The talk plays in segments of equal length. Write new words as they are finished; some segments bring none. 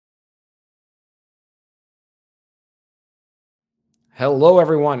Hello,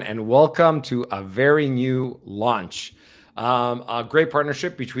 everyone, and welcome to a very new launch. A great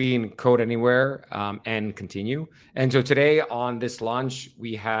partnership between Codeanywhere and Continue. And so today on this launch,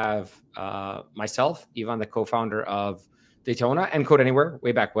 we have myself, Ivan, the co-founder of Daytona and Codeanywhere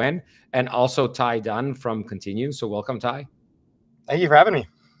way back when, and also Ty Dunn from Continue. So welcome, Ty. Thank you for having me.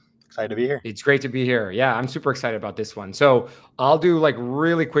 Excited to be here. It's great to be here. Yeah, I'm super excited about this one. So I'll do like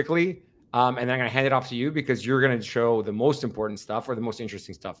really quickly, and then I'm going to hand it off to you because you're going to show the most important stuff or the most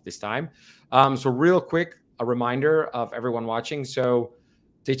interesting stuff this time. So real quick, a reminder of everyone watching. So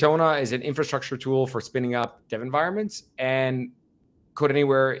Daytona is an infrastructure tool for spinning up dev environments, and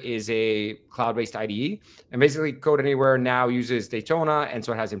Codeanywhere is a cloud-based IDE. And basically, Codeanywhere now uses Daytona, and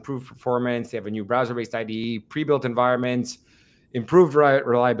so it has improved performance. They have a new browser-based IDE, pre-built environments, improved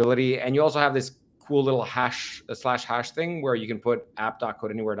reliability, and you also have this cool little hash /hash thing where you can put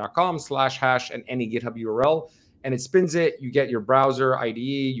app.codeanywhere.com/hash and any GitHub URL, and it spins it. You get your browser IDE,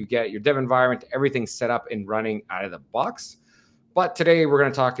 you get your dev environment, everything set up and running out of the box. But today we're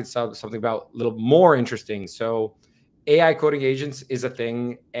going to talk something about a little more interesting. So AI coding agents is a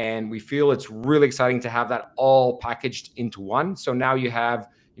thing, and we feel it's really exciting to have that all packaged into one. So now you have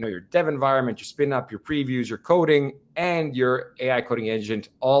your dev environment, your spin up, your previews, your coding, and your AI coding agent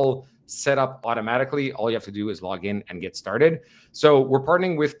all set up automatically. All you have to do is log in and get started. So we're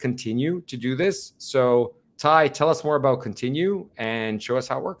partnering with Continue to do this. So Ty, tell us more about Continue and show us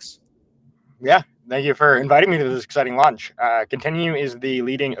how it works. Yeah, thank you for inviting me to this exciting launch. Continue is the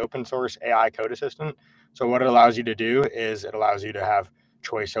leading open source AI code assistant. So what it allows you to do is it allows you to have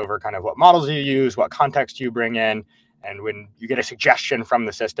choice over kind of what models you use, what context you bring in. And when you get a suggestion from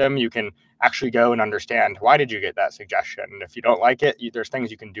the system, you can actually go and understand, why did you get that suggestion? And if you don't like it, there's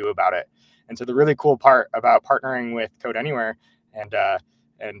things you can do about it. And so the really cool part about partnering with Codeanywhere and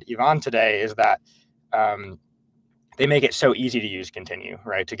Ivan today is that they make it so easy to use Continue,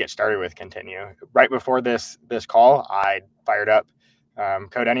 right? To get started with Continue. Right before this call, I fired up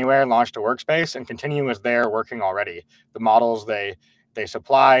Codeanywhere, launched a workspace, and Continue was there working already. The models they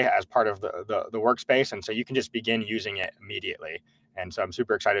supply as part of the workspace, and so you can just begin using it immediately. And so I'm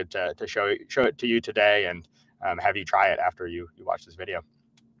super excited to show it to you today and have you try it after you watch this video.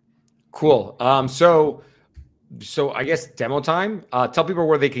 Cool. So I guess demo time. Tell people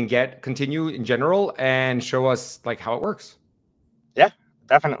where they can get Continue in general and show us like how it works. Yeah,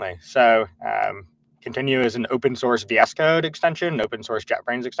 definitely. So Continue is an open source VS Code extension, open source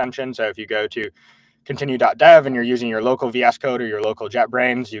JetBrains extension. So if you go to Continue.dev and you're using your local VS Code or your local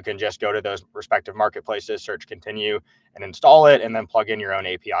JetBrains, you can just go to those respective marketplaces, search Continue and install it, and then plug in your own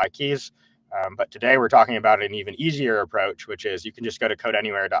API keys. But today we're talking about an even easier approach, which is you can just go to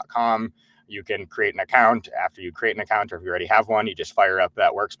codeanywhere.com. You can create an account. After you create an account, or if you already have one, you just fire up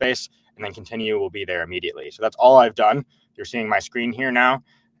that workspace, and then Continue will be there immediately. So that's all I've done. You're seeing my screen here now.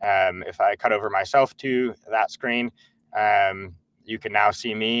 If I cut over myself to that screen, you can now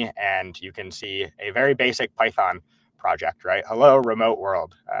see me, and you can see a very basic Python project, right? Hello, remote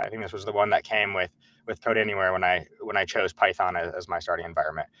world. I think this was the one that came with Codeanywhere when I chose Python as my starting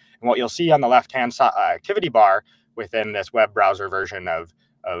environment. And what you'll see on the left-hand side activity bar within this web browser version of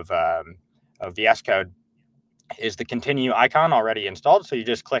VS Code is the Continue icon already installed. So you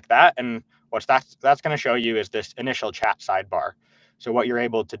just click that, and what that's going to show you is this initial chat sidebar. So what you're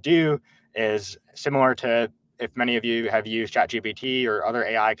able to do is similar to, if many of you have used ChatGPT or other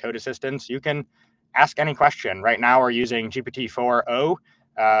AI code assistants, you can ask any question. Right now we're using GPT-4o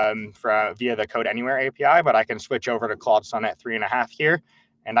via the Codeanywhere API, but I can switch over to Claude Sonnet 3.5 here,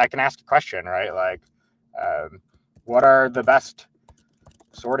 and I can ask a question, right? Like, what are the best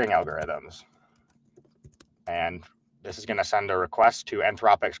sorting algorithms? And this is going to send a request to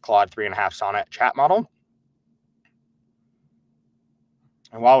Anthropic's Claude 3.5 Sonnet chat model.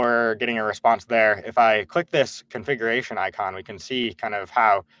 And while we're getting a response there, if I click this configuration icon, we can see kind of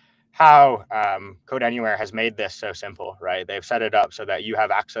how Codeanywhere has made this so simple, right? They've set it up so that you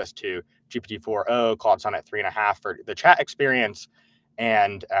have access to GPT-4o, Claude Sonnet 3.5 for the chat experience,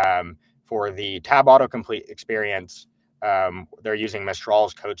 and for the tab autocomplete experience, they're using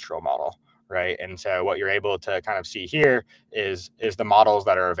Mistral's Codestral model, right? And so what you're able to kind of see here is the models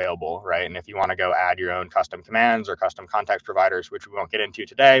that are available, right? And if you want to go add your own custom commands or custom context providers, which we won't get into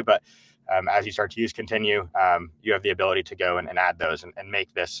today, but as you start to use Continue, you have the ability to go and add those and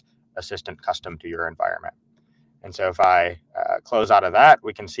make this assistant custom to your environment. And so if I close out of that,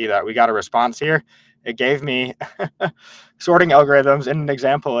 we can see that we got a response here. It gave me sorting algorithms in an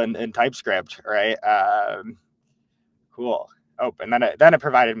example in TypeScript, right? Cool. Oh, and then it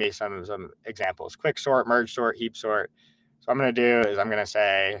provided me some examples: quick sort, merge sort, heap sort. So what I'm going to do is I'm going to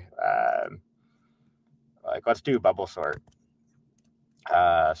say, like, let's do bubble sort.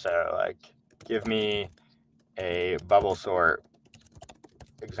 So like, give me a bubble sort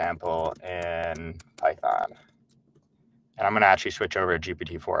example in Python. And I'm going to actually switch over to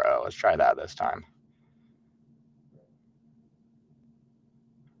GPT-4o. Let's try that this time.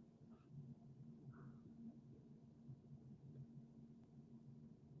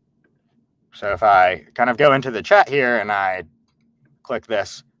 So if I kind of go into the chat here and I click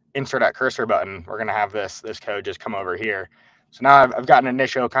this insert at cursor button, we're going to have this code just come over here. So now I've got an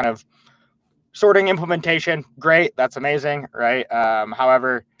initial kind of sorting implementation. Great. That's amazing. Right.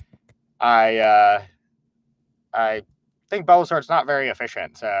 However, I think bubble sort's not very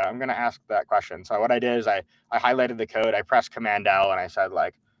efficient. So I'm going to ask that question. So what I did is I highlighted the code, I pressed Command L, and I said,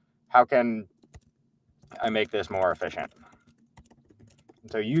 like, how can I make this more efficient?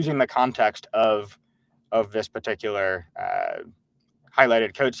 And so using the context of this particular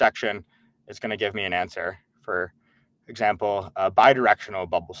highlighted code section, it's going to give me an answer. For example, a bidirectional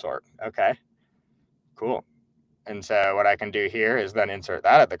bubble sort. Okay, cool. And so what I can do here is then insert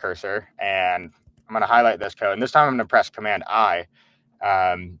that at the cursor, and I'm going to highlight this code. And this time I'm going to press Command I,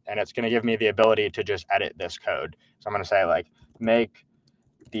 and it's going to give me the ability to just edit this code. So I'm going to say, like, make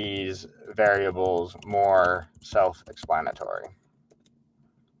these variables more self-explanatory.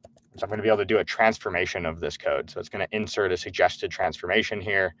 So I'm going to be able to do a transformation of this code. So it's going to insert a suggested transformation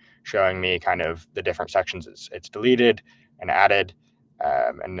here, showing me kind of the different sections it's deleted and added.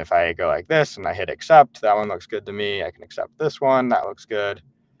 And if I go like this and I hit accept, that one looks good to me. I can accept this one. That looks good.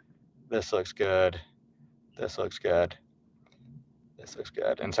 This looks good. This looks good. This looks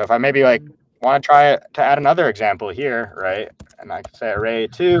good. And so if I maybe like want to try to add another example here, right? And I can say array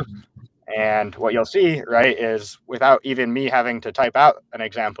 2. And what you'll see, right, is without even me having to type out an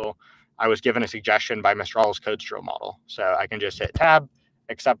example, I was given a suggestion by Mistral's Codestral model. So I can just hit tab,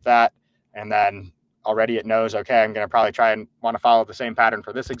 accept that, and then already it knows, okay, I'm going to probably try and want to follow the same pattern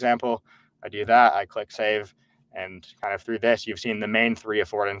for this example. I do that, I click save, and kind of through this, you've seen the main 3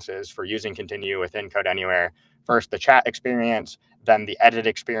 affordances for using Continue within Codeanywhere. First, the chat experience, then the edit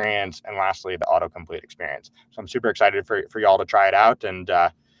experience, and lastly, the autocomplete experience. So I'm super excited for y'all to try it out. And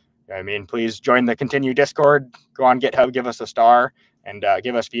I mean, please join the Continue Discord, go on GitHub, give us a star, and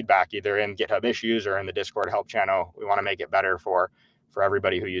give us feedback either in GitHub issues or in the Discord help channel. We want to make it better for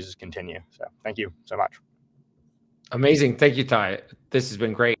everybody who uses Continue. So thank you so much. Amazing. Thank you, Ty. This has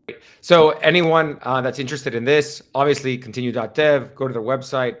been great. So anyone that's interested in this, obviously Continue.dev, go to their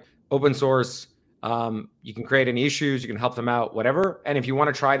website, open source. You can create any issues, you can help them out, whatever. And if you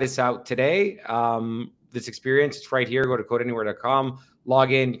want to try this out today, this experience, it's right here. Go to codeanywhere.com,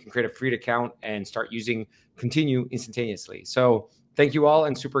 log in, you can create a free account and start using Continue instantaneously. So thank you all,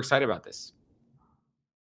 and super excited about this.